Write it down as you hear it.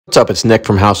What's up, it's Nick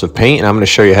from House of Paint, and I'm going to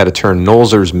show you how to turn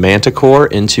Nolzurs Manticore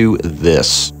into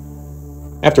this.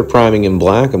 After priming in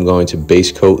black, I'm going to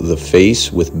base coat the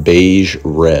face with beige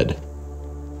red.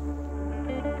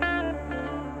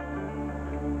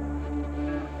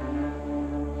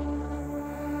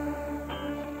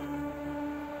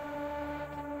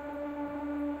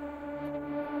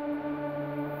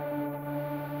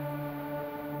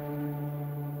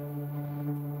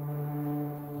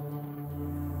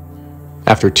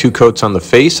 After 2 coats on the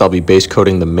face, I'll be base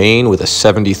coating the mane with a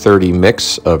 70-30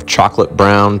 mix of chocolate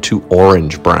brown to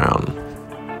orange brown.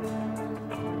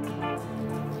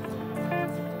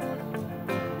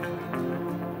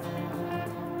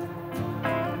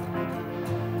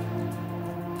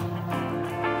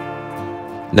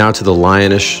 Now to the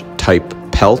lionish type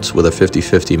pelt with a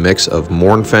 50-50 mix of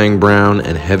Mournfang brown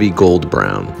and heavy gold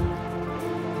brown.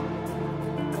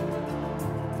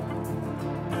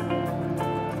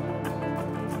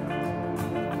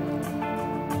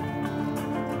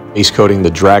 Base coating the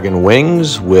dragon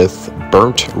wings with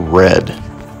burnt red.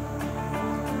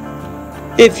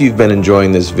 If you've been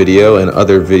enjoying this video and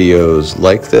other videos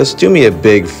like this, do me a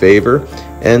big favor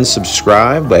and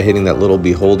subscribe by hitting that little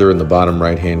beholder in the bottom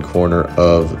right hand corner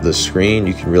of the screen.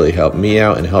 You can really help me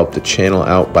out and help the channel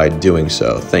out by doing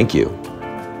so. Thank you.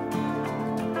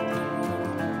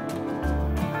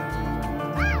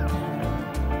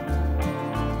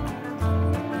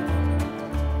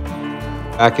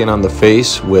 Back in on the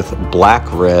face with black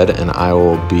red, and I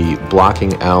will be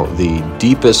blocking out the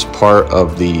deepest part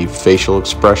of the facial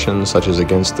expression, such as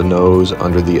against the nose,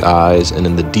 under the eyes, and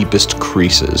in the deepest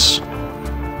creases.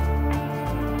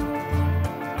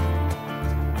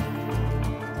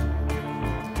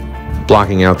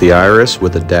 Blocking out the iris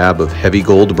with a dab of heavy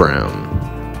gold brown.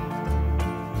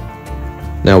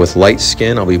 Now with light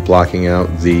skin, I'll be blocking out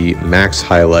the max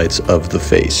highlights of the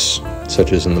face,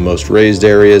 such as in the most raised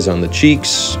areas on the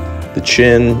cheeks, the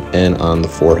chin, and on the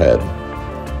forehead.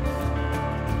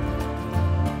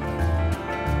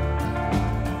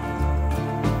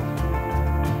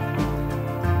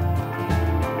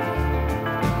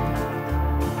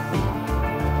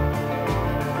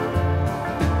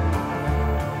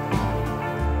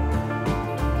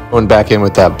 Going back in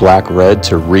with that black red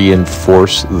to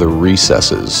reinforce the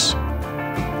recesses.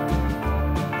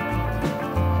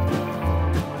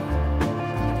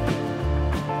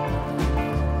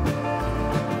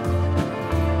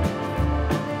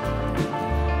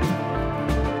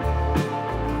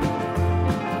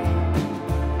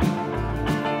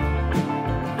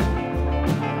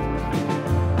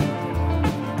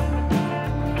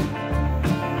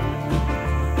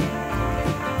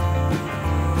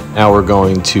 Now we're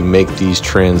going to make these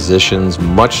transitions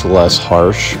much less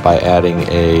harsh by adding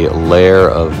a layer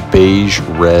of beige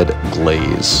red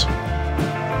glaze.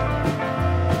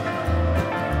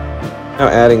 Now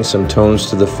adding some tones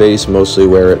to the face, mostly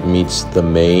where it meets the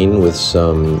mane, with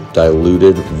some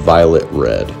diluted violet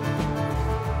red.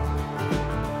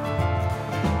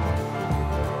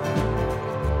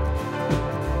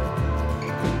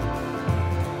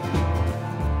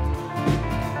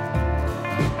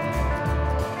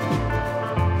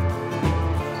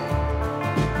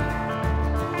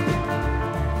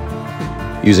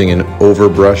 Using an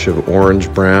overbrush of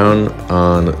orange brown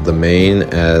on the mane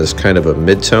as kind of a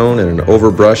mid-tone, and an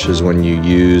overbrush is when you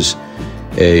use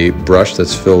a brush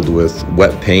that's filled with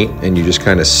wet paint and you just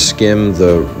kind of skim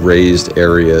the raised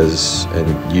areas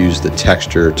and use the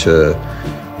texture to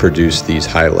produce these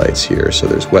highlights here. So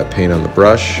there's wet paint on the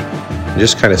brush, and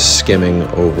just kind of skimming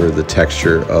over the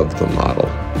texture of the model.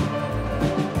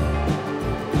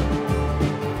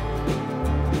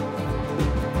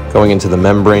 Going into the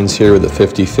membranes here with a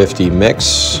 50-50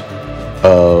 mix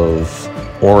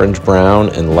of orange brown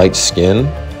and light skin,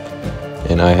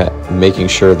 and making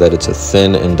sure that it's a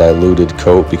thin and diluted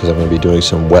coat because I'm going to be doing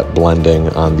some wet blending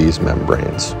on these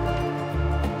membranes.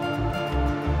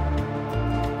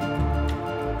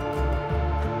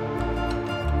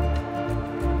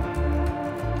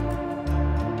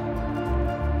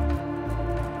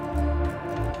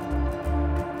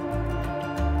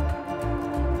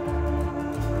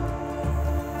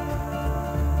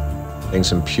 Adding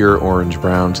some pure orange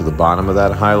brown to the bottom of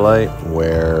that highlight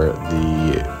where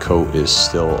the coat is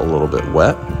still a little bit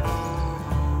wet.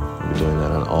 I'll be doing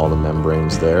that on all the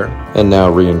membranes there. And now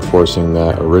reinforcing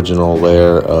that original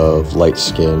layer of light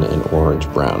skin and orange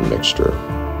brown mixture.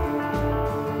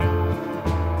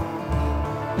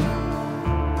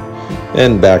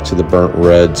 And back to the burnt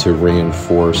red to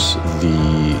reinforce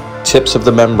the tips of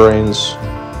the membranes.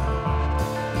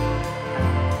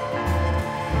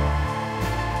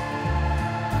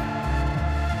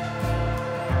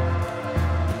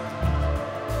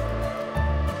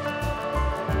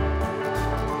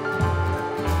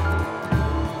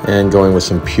 and going with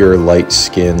some pure light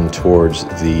skin towards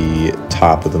the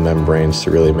top of the membranes to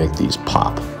really make these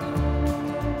pop.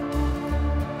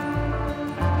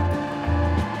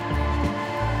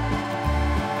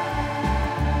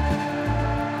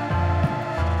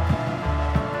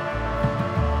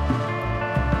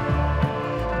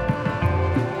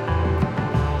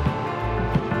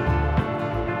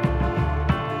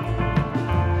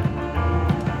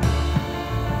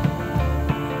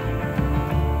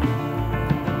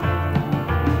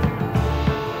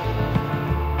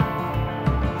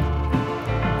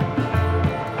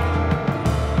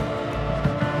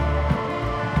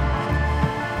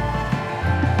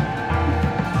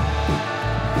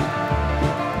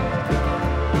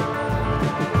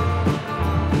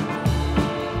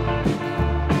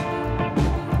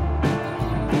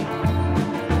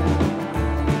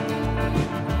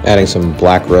 Adding some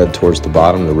black red towards the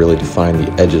bottom to really define the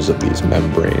edges of these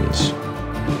membranes.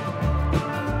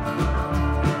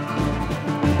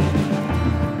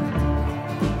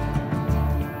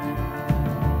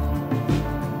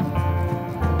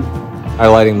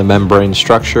 Highlighting the membrane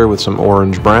structure with some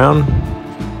orange brown.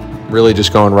 Really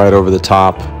just going right over the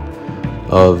top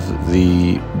of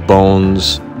the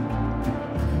bones.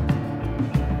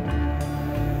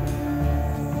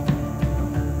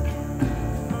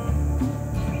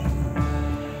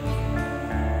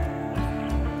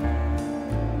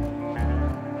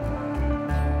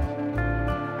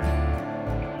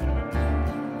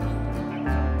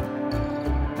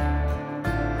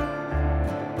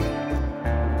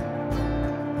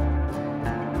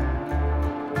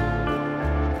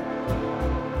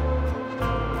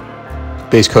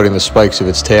 Base coating the spikes of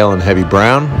its tail in heavy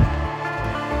brown.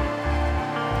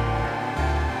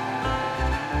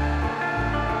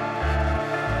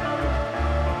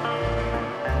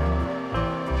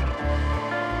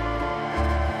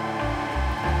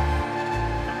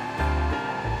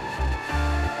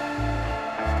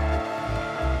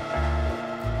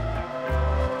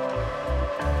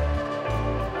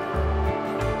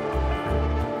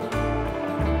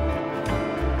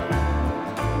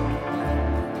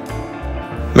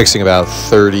 Mixing about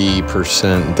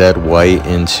 30% dead white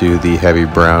into the heavy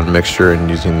brown mixture and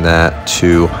using that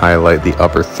to highlight the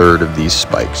upper third of these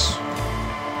spikes.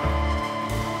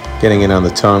 Getting in on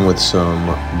the tongue with some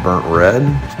burnt red.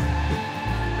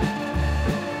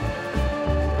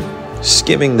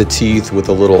 Skimming the teeth with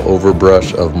a little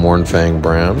overbrush of Mournfang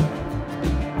brown.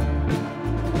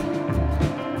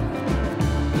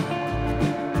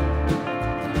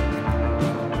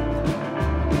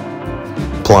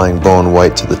 Applying bone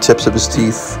white to the tips of his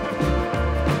teeth.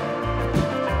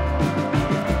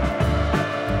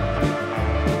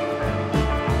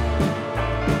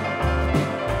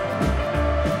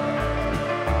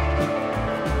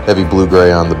 Heavy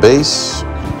blue-gray on the base.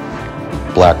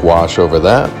 Black wash over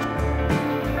that.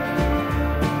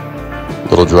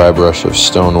 Little dry brush of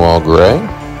Stonewall gray.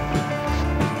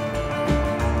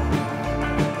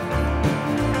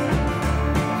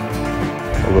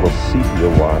 A little sepia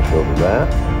wash over that.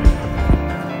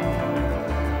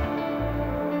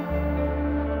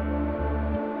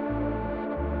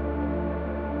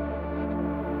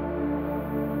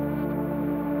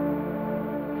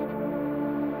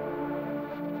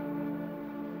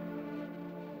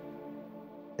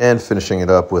 And finishing it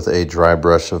up with a dry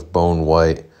brush of bone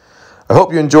white. I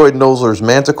hope you enjoyed Nolzurs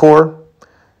Manticore.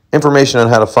 Information on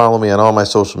how to follow me on all my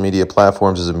social media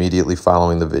platforms is immediately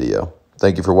following the video.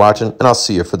 Thank you for watching, and I'll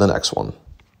see you for the next one.